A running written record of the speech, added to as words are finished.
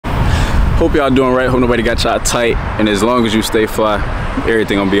Hope y'all doing right. Hope nobody got y'all tight. And as long as you stay fly,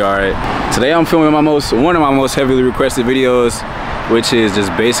 everything gonna be all right. Today I'm filming one of my most heavily requested videos, which is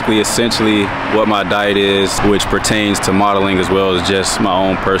just basically essentially what my diet is, which pertains to modeling as well as just my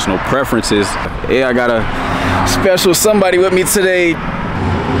own personal preferences. Yeah, I got a special somebody with me today.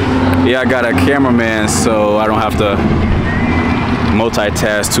 Yeah, I got a cameraman, so I don't have to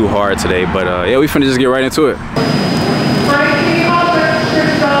multitask too hard today. But yeah, we finna just get right into it.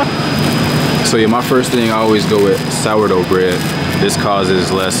 So yeah, my first thing, I always go with sourdough bread. This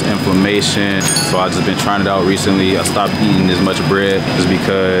causes less inflammation, so I've just been trying it out recently. I stopped eating as much bread just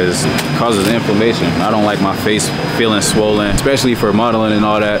because it causes inflammation. I don't like my face feeling swollen, especially for modeling and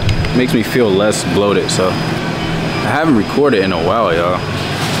all that. It makes me feel less bloated, so I haven't recorded in a while, y'all.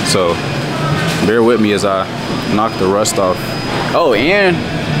 So bear with me as I knock the rust off. Oh, and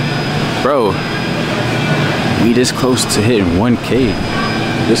bro, we this close to hitting 1K.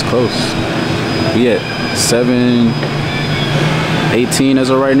 This close. We at 718 as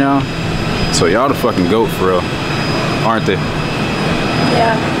of right now. So y'all the fucking GOAT for real, aren't they?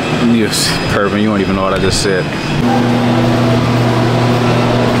 Yeah. Yes, perfect. You don't even know what I just said. You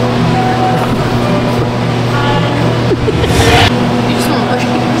just want to look at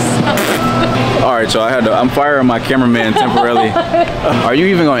yourself. All right, y'all. I'm firing my cameraman temporarily. Are you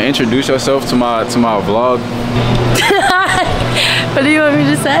even gonna introduce yourself to my vlog? What do you want me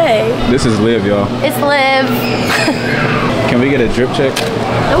to say? This is Liv, y'all. It's Liv. Can we get a drip check?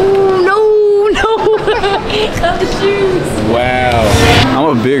 No. Not the shoes. Wow. I'm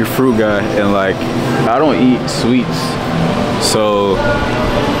a big fruit guy, and like, I don't eat sweets. So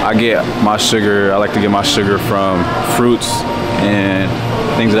I get my sugar, I like to get my sugar from fruits and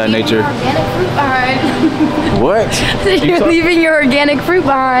things of that nature. Organic fruit behind. What? You're leaving your organic fruit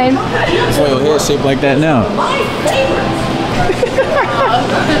behind. That's why your hair's shaped like that now.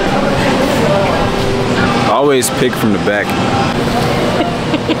 Always pick from the back.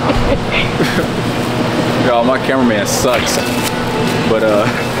 Y'all, my cameraman sucks. But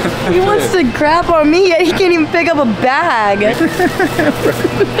he wants to crap on me, yet he can't even pick up a bag.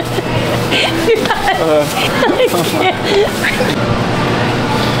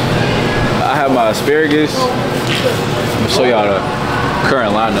 I have my asparagus. I'm gonna show y'all the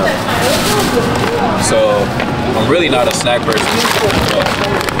current lineup. So I'm really not a snack person.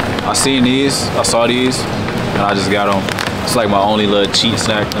 I saw these, and I just got them. It's like my only little cheat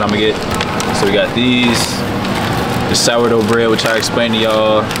snack that I'm gonna get. So we got these, the sourdough bread, which I explained to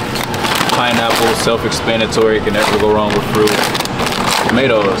y'all. Pineapple, self-explanatory, can never go wrong with fruit.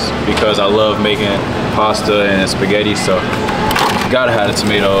 Tomatoes, because I love making pasta and spaghetti, so gotta have the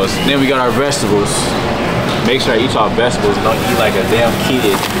tomatoes. Then we got our vegetables. Make sure I eat y'all vegetables and don't eat like a damn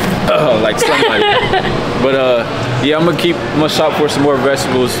kid. Like somebody. But yeah, I'm gonna shop for some more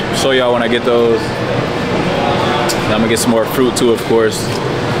vegetables, show y'all when I get those. And I'm gonna get some more fruit too, of course.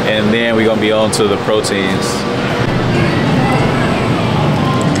 And then we're gonna be on to the proteins.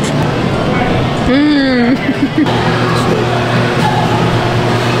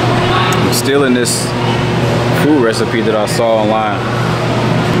 I'm stealing this food recipe that I saw online.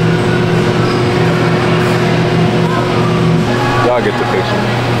 Y'all get the picture.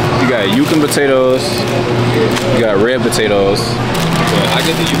 You got Yukon potatoes, you got red potatoes. But I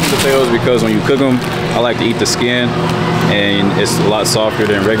get the Yukon potatoes because when you cook them, I like to eat the skin, and it's a lot softer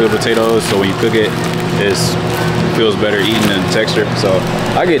than regular potatoes, so when you cook it, it feels better eating and texture. So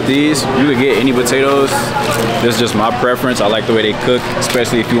I get these. You could get any potatoes. This is just my preference. I like the way they cook,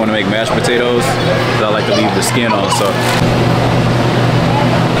 especially if you want to make mashed potatoes. I like to leave the skin on. So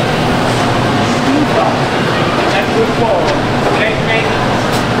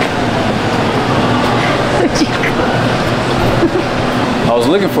I was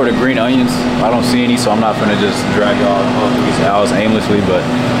looking for the green onions. I don't see any, so I'm not gonna just drag y'all off these aisles aimlessly, but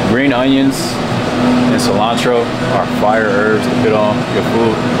green onions and cilantro are fire herbs to put on your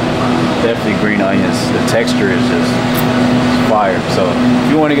food. Definitely green onions. The texture is just fire. So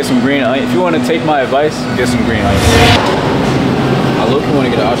if you want to get some green onions, if you want to take my advice, get some green onions. I look want to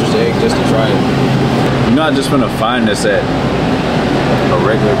get an ostrich egg just to try it. You're not just gonna find this at a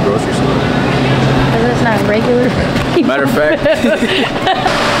regular grocery store. That's not regular. Matter of fact,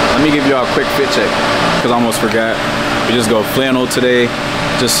 let me give y'all a quick fit check because I almost forgot. We just go flannel today,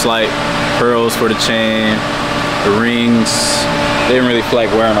 just slight pearls for the chain, the rings. They didn't really feel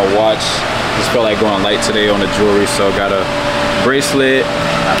like wearing a watch. Just felt like going light today on the jewelry, so got a bracelet.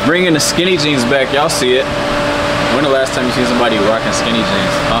 Bringing the skinny jeans back, y'all see it. When the last time you seen somebody rocking skinny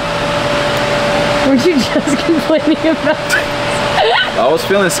jeans, huh? Were you just complaining about this? I was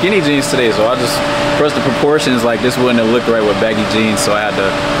feeling skinny jeans today, so I just pressed the proportions. Like this wouldn't have looked right with baggy jeans, so I had to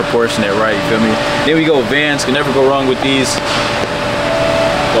proportion it right, you feel me? Then we go Vans, can never go wrong with these.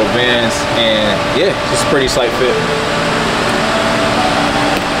 Go Vans, and yeah, just pretty slight fit.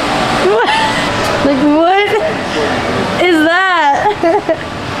 What? Like what is that?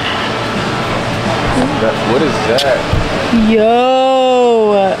 What is that?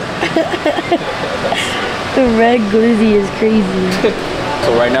 Yo. The red glizzy is crazy.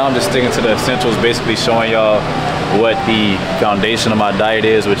 So right now I'm just sticking to the essentials, basically showing y'all what the foundation of my diet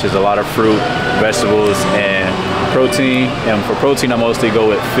is, which is a lot of fruit, vegetables, and protein. And for protein, I mostly go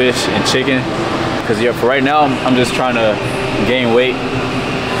with fish and chicken. Because yeah, for right now, I'm just trying to gain weight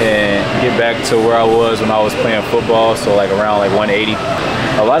and get back to where I was when I was playing football, so like around like 180.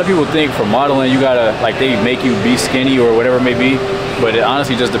 A lot of people think for modeling, you gotta, like they make you be skinny or whatever it may be, but it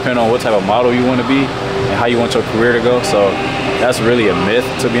honestly just depends on what type of model you want to be and how you want your career to go. So that's really a myth,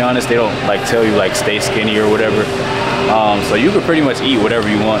 to be honest. They don't like tell you like stay skinny or whatever. So you could pretty much eat whatever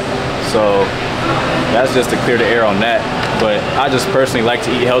you want. So that's just to clear the air on that. But I just personally like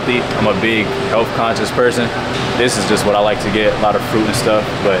to eat healthy. I'm a big health conscious person. This is just what I like to get, a lot of fruit and stuff.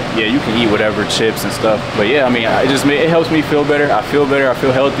 But yeah, you can eat whatever, chips and stuff. But yeah, I mean, it helps me feel better. I feel better, I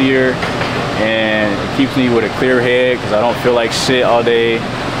feel healthier, and it keeps me with a clear head because I don't feel like shit all day.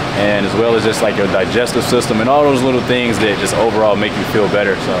 And as well as just like your digestive system and all those little things that just overall make you feel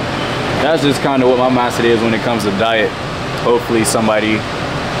better. So that's just kind of what my mindset is when it comes to diet. Hopefully somebody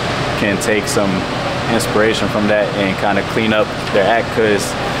can take some inspiration from that and kind of clean up their act, because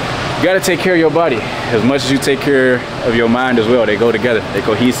you got to take care of your body as much as you take care of your mind as well. They go together, they're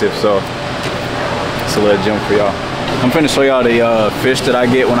cohesive. So it's a little gem for y'all. I'm finna show y'all the fish that I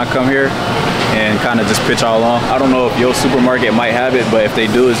get when I come here and kind of just pitch all on. I don't know if your supermarket might have it, but if they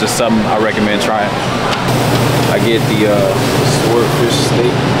do, it's just something I recommend trying. I get the swordfish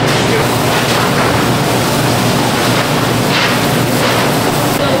steak.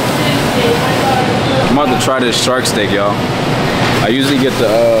 I'm about to try this shark steak, y'all. I usually get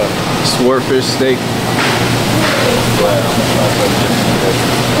the swordfish steak, but I'm gonna try something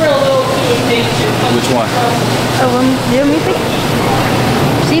different. Which one? You want me to pick?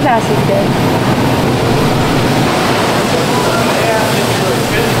 Sea bass is good.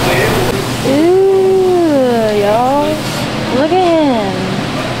 Ooh, y'all. Look at him.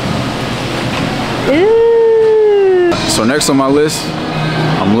 Ooh. So next on my list,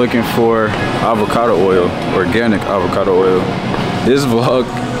 I'm looking for avocado oil, organic avocado oil. This vlog,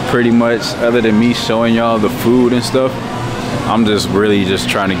 pretty much, other than me showing y'all the food and stuff, I'm just really just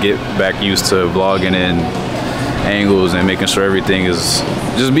trying to get back used to vlogging and angles and making sure everything is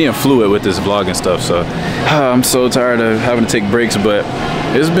just being fluid with this vlogging stuff. So I'm so tired of having to take breaks, but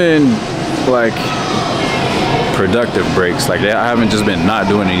it's been like productive breaks. Like I haven't just been not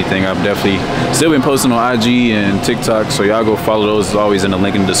doing anything. I've definitely still been posting on IG and TikTok, so y'all go follow those. It's always in the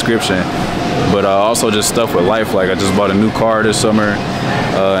link in the description. But also just stuff with life. Like I just bought a new car this summer,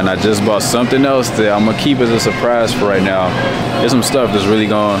 and I just bought something else that I'm gonna keep as a surprise for right now. There's some stuff that's really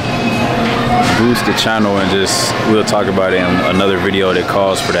gonna boost the channel, and just we'll talk about it in another video that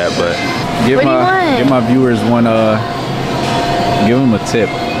calls for that. But give my viewers one give them a tip,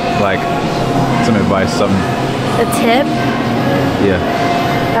 like some advice, something. A tip? Yeah.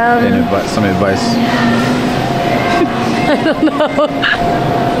 Some advice. I don't know.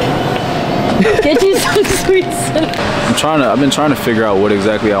 Get you some sweet cinnamon. I've been trying to figure out what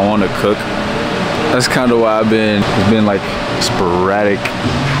exactly I want to cook. That's kind of why it's been like sporadic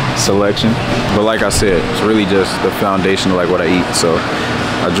selection. But like I said, it's really just the foundation of like what I eat. So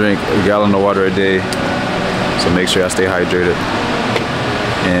I drink a gallon of water a day, so make sure I stay hydrated.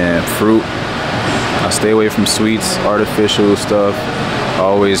 And fruit, I stay away from sweets, artificial stuff. I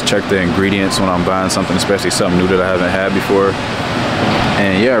always check the ingredients when I'm buying something, especially something new that I haven't had before.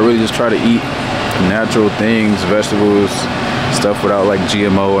 And yeah, I really just try to eat natural things, vegetables, stuff without like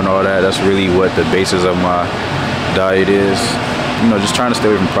GMO and all that. That's really what the basis of my diet is. You know, just trying to stay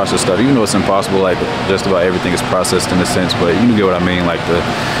away from processed stuff, even though it's impossible. Like just about everything is processed in a sense, but you get what I mean. Like the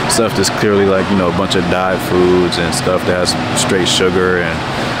stuff that's clearly like, you know, a bunch of dyed foods and stuff that has straight sugar and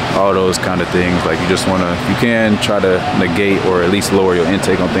all those kind of things. Like you just want to, if you can, try to negate or at least lower your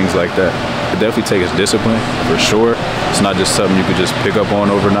intake on things like that. It definitely takes discipline for sure. It's not just something you could just pick up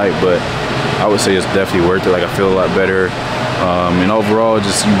on overnight, but I would say it's definitely worth it. Like I feel a lot better. And overall,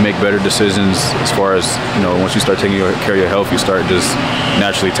 just you make better decisions as far as, you know, once you start taking care of your health, you start just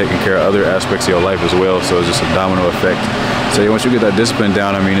naturally taking care of other aspects of your life as well. So it's just a domino effect. So once you get that discipline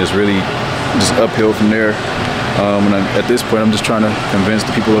down, I mean, it's really just uphill from there. And at this point, I'm just trying to convince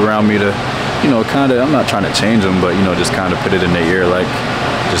the people around me to you know, kind of, I'm not trying to change them, but, you know, just kind of put it in their ear, like,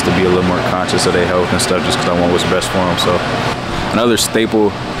 just to be a little more conscious of their health and stuff, just because I want what's best for them. So another staple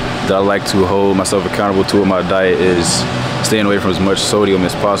that I like to hold myself accountable to in my diet is staying away from as much sodium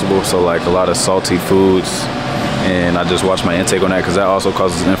as possible. So like a lot of salty foods, and I just watch my intake on that, because that also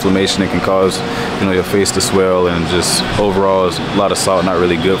causes inflammation. It can cause, you know, your face to swell, and just overall is a lot of salt not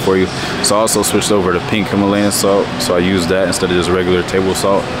really good for you. So I also switched over to pink Himalayan salt, so I use that instead of just regular table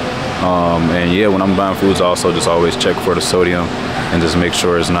salt. And yeah, when I'm buying foods, I also just always check for the sodium and just make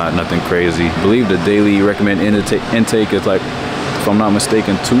sure it's not nothing crazy. I believe the daily recommended intake is like, if I'm not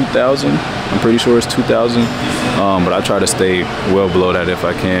mistaken, 2,000. I'm pretty sure it's 2,000. But I try to stay well below that if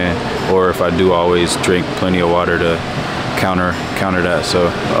I can, or if I do, always drink plenty of water to counter that. So,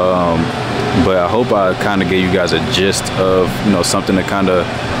 but I hope I kind of gave you guys a gist of, you know, something to kind of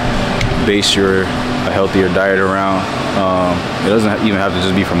base a healthier diet around. It doesn't even have to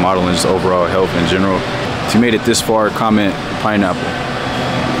just be for modeling, just overall health in general. If you made it this far, comment pineapple.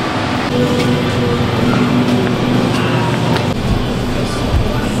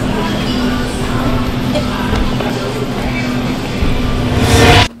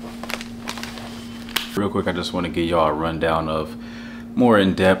 Real quick, I just want to give y'all a rundown of more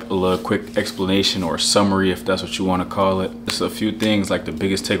in-depth, a little quick explanation or summary, if that's what you want to call it. Just a few things, like the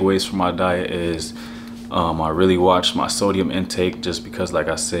biggest takeaways from my diet is I really watch my sodium intake, just because, like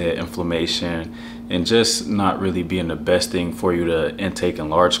I said, inflammation and just not really being the best thing for you to intake in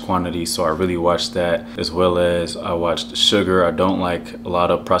large quantities. So I really watch that, as well as I watch the sugar. I don't like a lot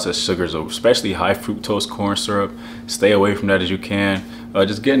of processed sugars, especially high fructose corn syrup. Stay away from that as you can.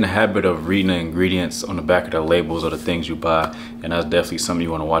 Just get in the habit of reading the ingredients on the back of the labels of the things you buy, and that's definitely something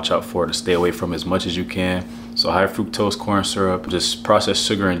you want to watch out for, to stay away from as much as you can. So high fructose corn syrup, just processed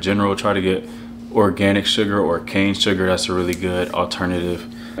sugar in general. Try to get organic sugar or cane sugar. That's a really good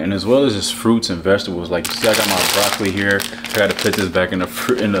alternative. And as well as just fruits and vegetables. Like, you see, I got my broccoli here. I got to put this back in the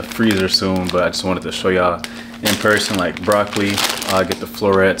freezer soon, but I just wanted to show y'all in person. Like broccoli, I get the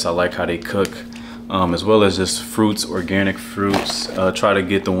florets. I like how they cook. As well as just fruits, organic fruits. Try to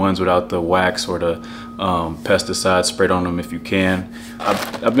get the ones without the wax or the pesticides sprayed on them if you can.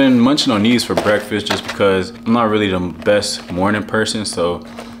 I've been munching on these for breakfast, just because I'm not really the best morning person, so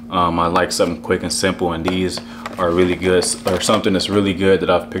I like something quick and simple, and these are really good, or something that's really good that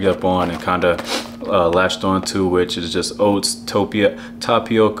I've picked up on and kind of latched onto, which is just oats,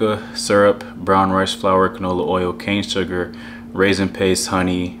 tapioca syrup, brown rice flour, canola oil, cane sugar, raisin paste,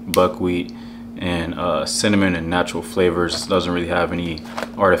 honey, buckwheat, and cinnamon and natural flavors. Doesn't really have any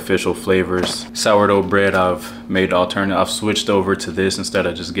artificial flavors. Sourdough bread, I've made alternative. I've switched over to this instead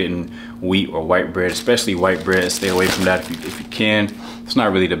of just getting wheat or white bread, especially white bread. Stay away from that if you can. It's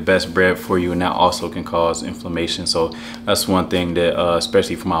not really the best bread for you, and that also can cause inflammation. So that's one thing that,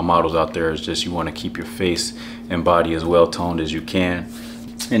 especially for my models out there, is just you want to keep your face and body as well toned as you can.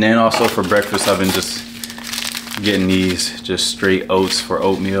 And then also for breakfast, I've been just getting these just straight oats for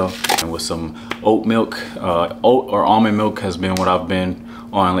oatmeal, and with some oat milk. Oat or almond milk has been what I've been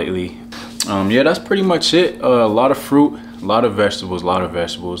on lately. Yeah, that's pretty much it. A lot of fruit, a lot of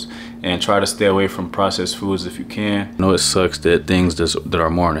vegetables, and try to stay away from processed foods if you can. I know it sucks that things that are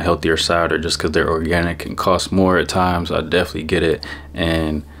more on the healthier side, or just because they're organic, can cost more at times. I definitely get it,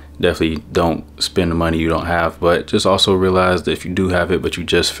 and definitely don't spend the money you don't have. But just also realize that if you do have it, but you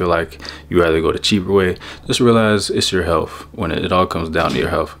just feel like you rather go the cheaper way, just realize it's your health. When it all comes down to your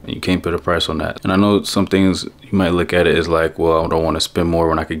health, and you can't put a price on that. And I know some things you might look at it as like, well, I don't want to spend more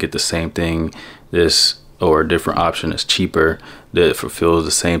when I could get the same thing, or a different option that's cheaper, that fulfills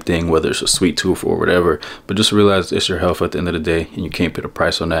the same thing, whether it's a sweet tooth or whatever. But just realize it's your health at the end of the day, and you can't put a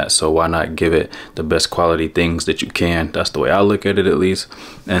price on that. So why not give it the best quality things that you can? That's the way I look at it, at least.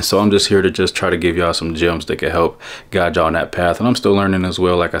 And so I'm just here to just try to give y'all some gems that can help guide y'all on that path. And I'm still learning as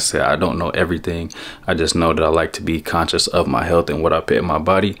well. Like I said, I don't know everything. I just know that I like to be conscious of my health and what I put in my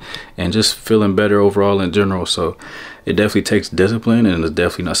body, and just feeling better overall in general. So it definitely takes discipline, and it's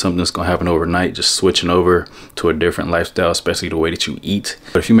definitely not something that's gonna happen overnight, just switching over to a different lifestyle, especially the way that you eat.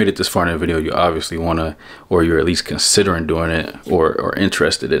 But if you made it this far in the video, you obviously wanna, or you're at least considering doing it, or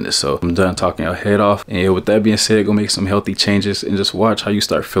interested in it. So I'm done talking your head off. And yeah, with that being said, go make some healthy changes, and just watch how you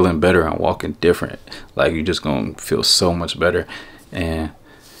start feeling better and walking different. Like, you're just gonna feel so much better, and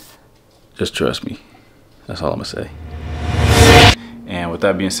just trust me. That's all I'm gonna say. And with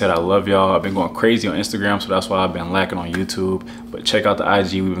that being said, I love y'all. I've been going crazy on Instagram, so that's why I've been lacking on YouTube. But check out the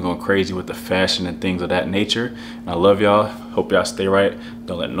IG. We've been going crazy with the fashion and things of that nature. And I love y'all. Hope y'all stay right.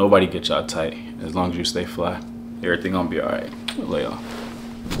 Don't let nobody get y'all tight. As long as you stay fly, everything gonna be all right. Lay y'all.